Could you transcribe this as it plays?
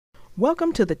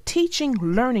Welcome to the teaching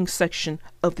learning section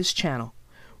of this channel.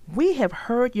 We have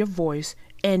heard your voice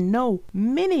and know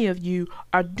many of you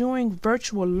are doing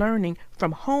virtual learning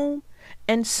from home,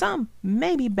 and some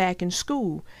may be back in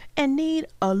school and need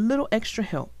a little extra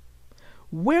help.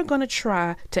 We're going to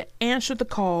try to answer the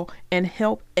call and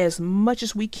help as much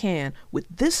as we can with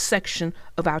this section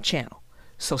of our channel.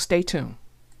 So stay tuned.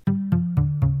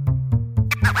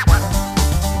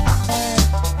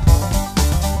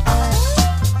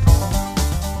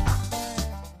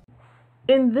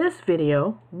 In this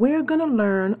video, we're going to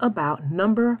learn about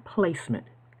number placement.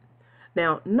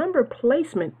 Now, number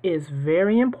placement is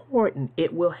very important.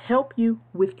 It will help you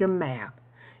with your math.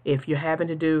 If you're having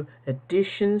to do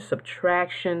addition,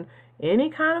 subtraction, any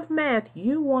kind of math,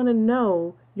 you want to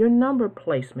know your number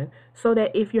placement so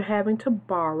that if you're having to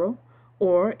borrow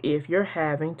or if you're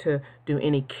having to do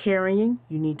any carrying,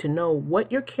 you need to know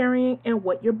what you're carrying and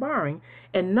what you're borrowing,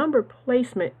 and number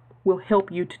placement will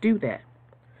help you to do that.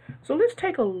 So let's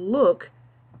take a look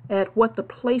at what the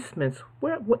placements,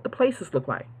 what the places look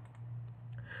like.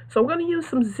 So we're going to use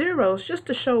some zeros just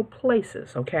to show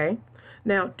places, okay?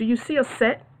 Now, do you see a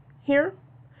set here?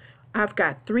 I've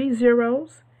got 3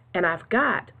 zeros, and I've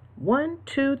got 4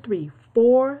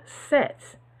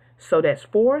 sets. So that's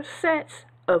 4 sets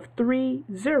of 3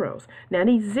 zeros. Now,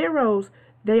 these zeros,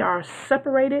 they are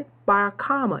separated by a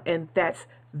comma, and that's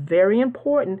very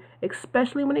important,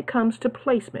 especially when it comes to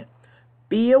placement.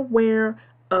 Be aware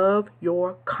of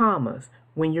your commas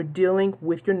when you're dealing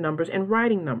with your numbers and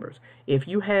writing numbers. If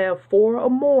you have 4 or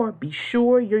more, be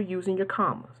sure you're using your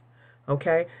commas.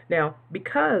 Okay? Now,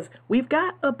 because we've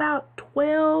got about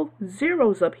 12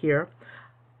 zeros up here,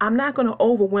 I'm not going to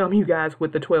overwhelm you guys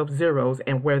with the 12 zeros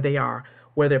and where they are,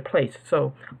 where they're placed.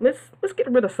 So let's get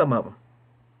rid of some of them.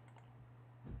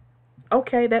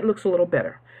 Okay, that looks a little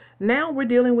better. Now we're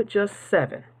dealing with just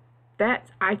 7. That,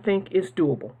 I think, is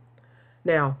doable.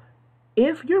 Now,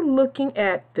 if you're looking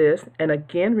at this, and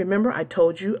again, remember I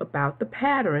told you about the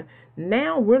pattern,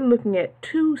 now we're looking at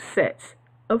 2 sets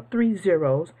of 3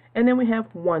 zeros, and then we have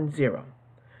 1 0.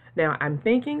 Now, I'm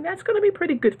thinking that's going to be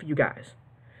pretty good for you guys.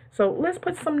 So let's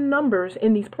put some numbers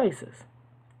in these places.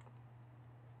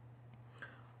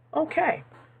 Okay,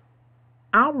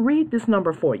 I'll read this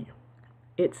number for you.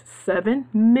 It's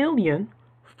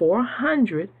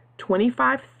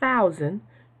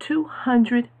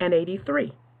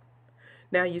 7,425,283.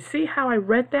 Now, you see how I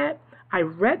read that? I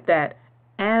read that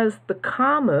as the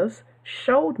commas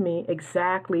showed me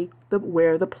exactly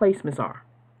where the placements are.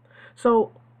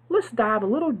 So let's dive a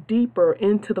little deeper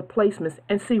into the placements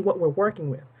and see what we're working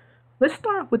with. Let's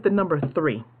start with the number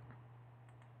 3.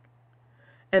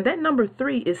 And that number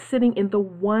 3 is sitting in the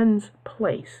ones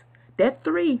place. That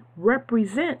 3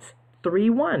 represents 3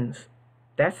 ones.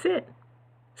 That's it.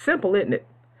 Simple, isn't it?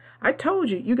 I told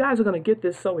you, you guys are going to get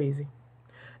this so easy.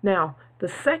 Now, the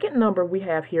second number we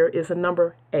have here is a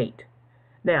number 8.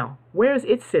 Now, where is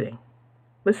it sitting?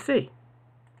 Let's see.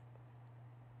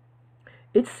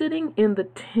 It's sitting in the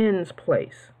tens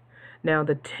place. Now,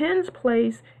 the tens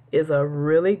place is a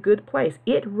really good place.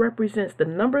 It represents, the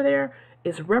number there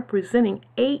is representing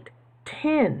 8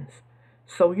 tens.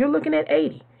 So you're looking at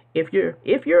 80. If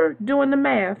you're doing the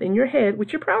math in your head,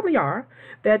 which you probably are,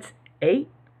 that's 8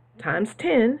 times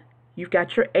 10, you've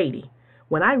got your 80.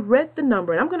 When I read the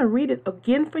number, and I'm going to read it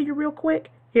again for you real quick,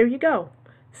 here you go.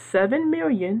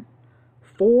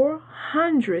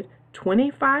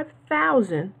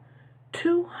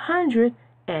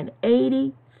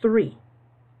 7,425,283.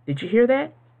 Did you hear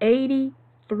that?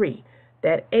 83.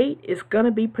 That 8 is going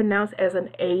to be pronounced as an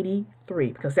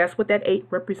 83 because that's what that 8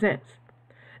 represents.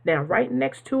 Now, right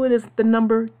next to it is the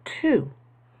number 2.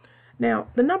 Now,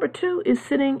 the number 2 is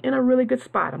sitting in a really good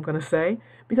spot, I'm going to say,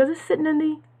 because it's sitting in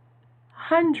the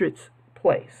hundreds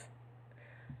place.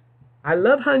 I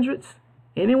love hundreds.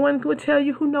 Anyone who would tell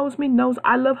you who knows me knows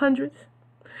I love hundreds.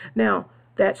 Now,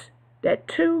 that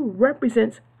 2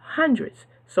 represents hundreds.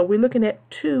 So we're looking at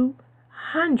 2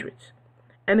 hundreds.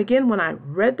 And again, when I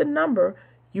read the number,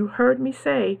 you heard me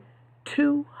say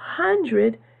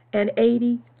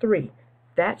 283.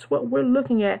 That's what we're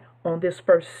looking at on this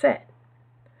first set.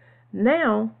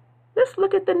 Now, let's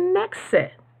look at the next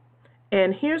set.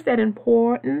 And here's that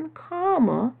important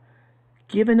comma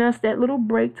giving us that little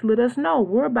break to let us know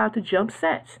we're about to jump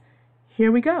sets.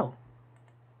 Here we go.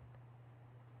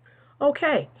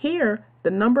 Okay, here the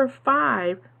number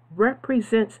 5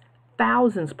 represents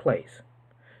thousands place.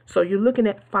 So you're looking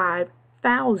at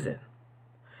 5,000.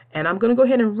 And I'm going to go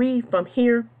ahead and read from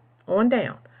here on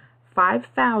down.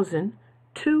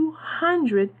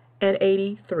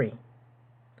 5,283.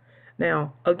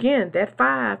 Now, again, that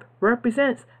 5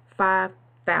 represents 5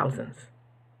 thousands.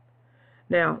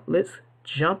 Now, let's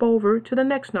jump over to the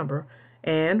next number,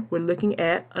 and we're looking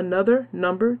at another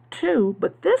number 2,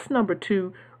 but this number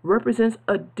 2 represents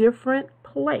a different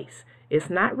place. It's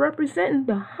not representing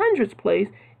the hundreds place.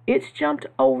 It's jumped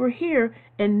over here,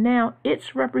 and now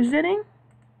it's representing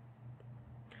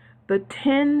the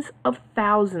tens of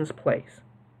thousands place.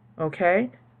 Okay?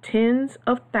 Tens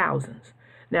of thousands.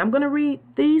 Now, I'm going to read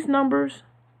these numbers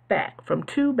back, from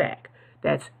 2 back.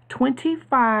 That's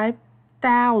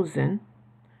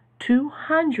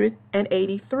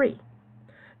 25,283.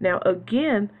 Now,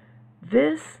 again,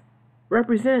 this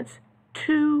represents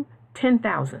 2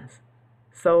 10,000s.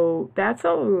 So that's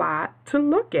a lot to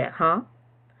look at, huh?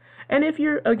 And if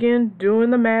you're, again, doing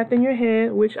the math in your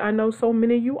head, which I know so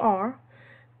many of you are,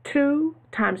 2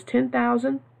 times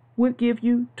 10,000 would give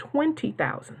you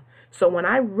 20,000. So when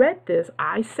I read this,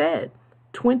 I said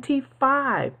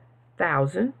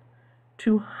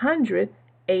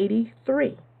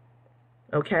 25,283.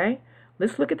 Okay?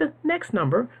 Let's look at the next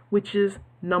number, which is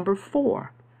number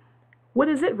 4. What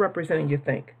is it representing, you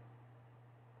think?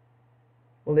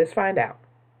 Well, let's find out.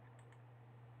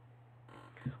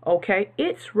 Okay,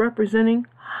 it's representing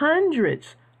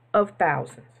hundreds of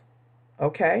thousands.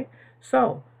 Okay,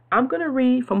 so I'm going to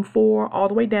read from 4 all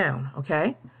the way down.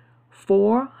 Okay,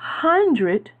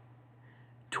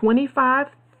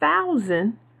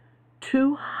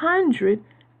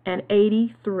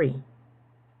 425,283.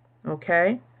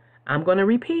 Okay, I'm going to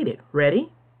repeat it.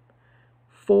 Ready?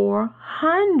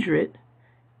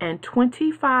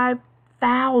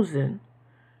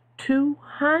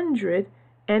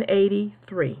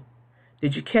 425,283.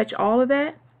 Did you catch all of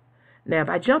that? Now, if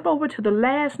I jump over to the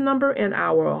last number in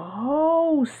our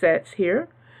whole sets here,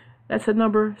 that's a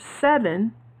number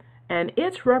 7, and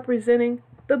it's representing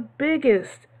the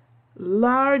biggest,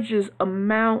 largest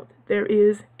amount there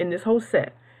is in this whole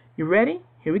set. You ready?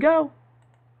 Here we go.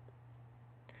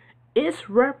 It's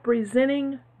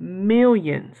representing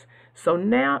millions. So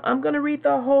now I'm going to read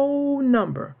the whole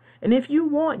number. And if you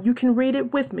want, you can read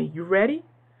it with me. You ready?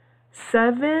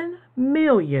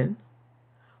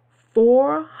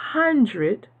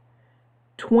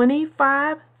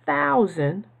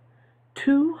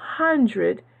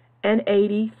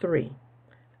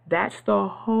 That's the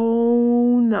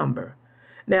whole number.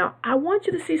 Now, I want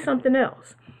you to see something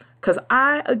else, because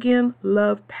I, again,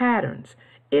 love patterns.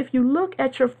 If you look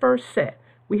at your first set,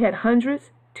 we had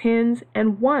hundreds, tens,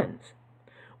 and ones.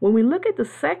 When we look at the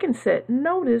second set,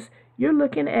 notice you're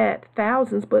looking at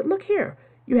thousands, but look here.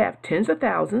 You have tens of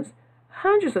thousands,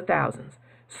 hundreds of thousands.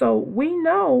 So we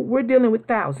know we're dealing with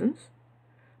thousands,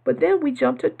 but then we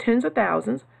jump to tens of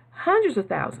thousands, hundreds of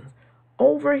thousands.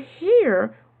 Over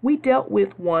here, we dealt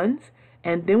with ones,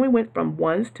 and then we went from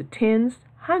ones to tens,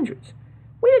 hundreds.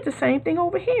 We did the same thing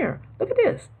over here. Look at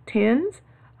this, tens,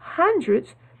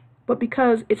 hundreds, but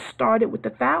because it started with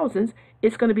the thousands,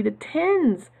 it's going to be the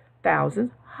tens,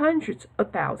 thousands, hundreds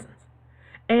of thousands.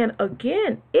 And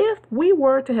again, if we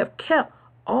were to have kept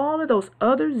all of those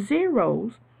other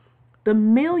zeros, the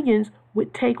millions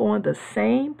would take on the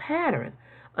same pattern.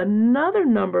 Another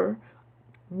number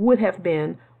would have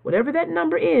been whatever that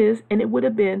number is, and it would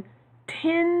have been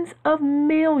tens of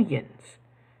millions.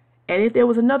 And if there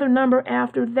was another number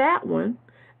after that one,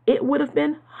 it would have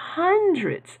been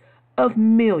hundreds of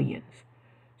millions.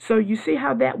 So you see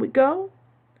how that would go?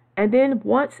 And then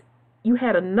once you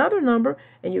had another number,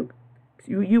 and you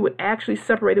would actually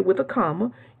separate it with a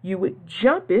comma, you would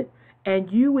jump it,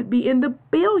 and you would be in the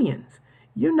billions.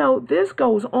 You know, this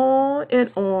goes on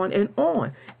and on and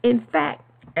on. In fact,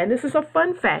 and this is a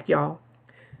fun fact, y'all,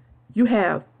 you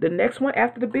have the next one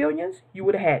after the billions, you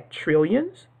would have had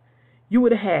trillions, you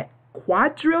would have had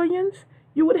quadrillions,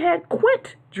 you would have had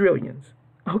quintillions.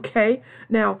 Okay?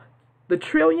 Now, the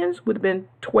trillions would have been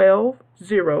 12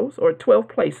 zeros, or 12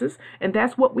 places, and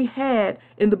that's what we had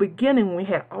in the beginning when we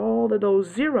had all of those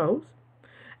zeros.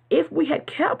 If we had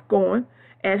kept going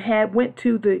and had went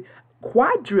to the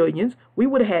quadrillions, we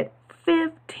would have had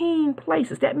 15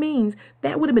 places. That means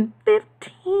that would have been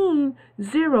 15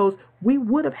 zeros we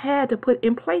would have had to put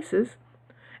in places.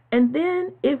 And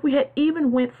then if we had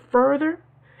even went further,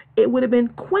 it would have been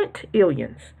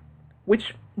quintillions,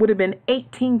 which would have been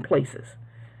 18 places.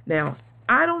 Now,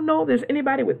 I don't know if there's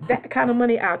anybody with that kind of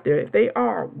money out there. If they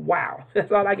are, wow,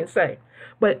 that's all I can say.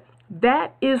 But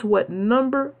that is what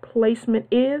number placement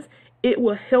is. It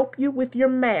will help you with your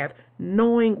math,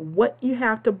 knowing what you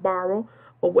have to borrow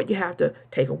or what you have to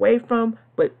take away from,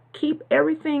 but keep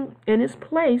everything in its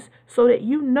place so that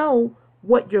you know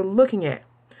what you're looking at.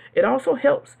 It also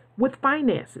helps with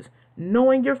finances,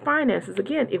 knowing your finances.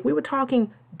 Again, if we were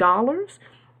talking dollars,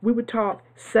 we would talk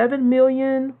 7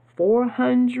 million,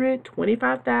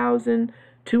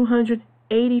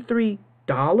 $425,283.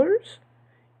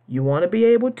 You want to be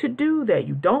able to do that.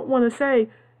 You don't want to say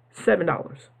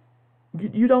 $7.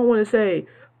 You don't want to say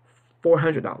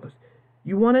 $400.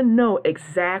 You want to know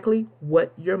exactly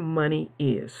what your money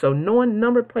is. So knowing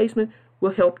number placement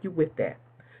will help you with that.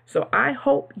 So I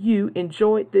hope you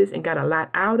enjoyed this and got a lot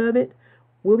out of it.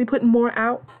 We'll be putting more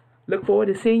out. Look forward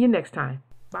to seeing you next time.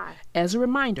 Bye. As a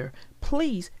reminder,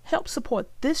 please help support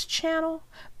this channel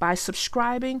by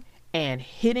subscribing and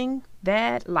hitting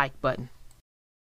that like button.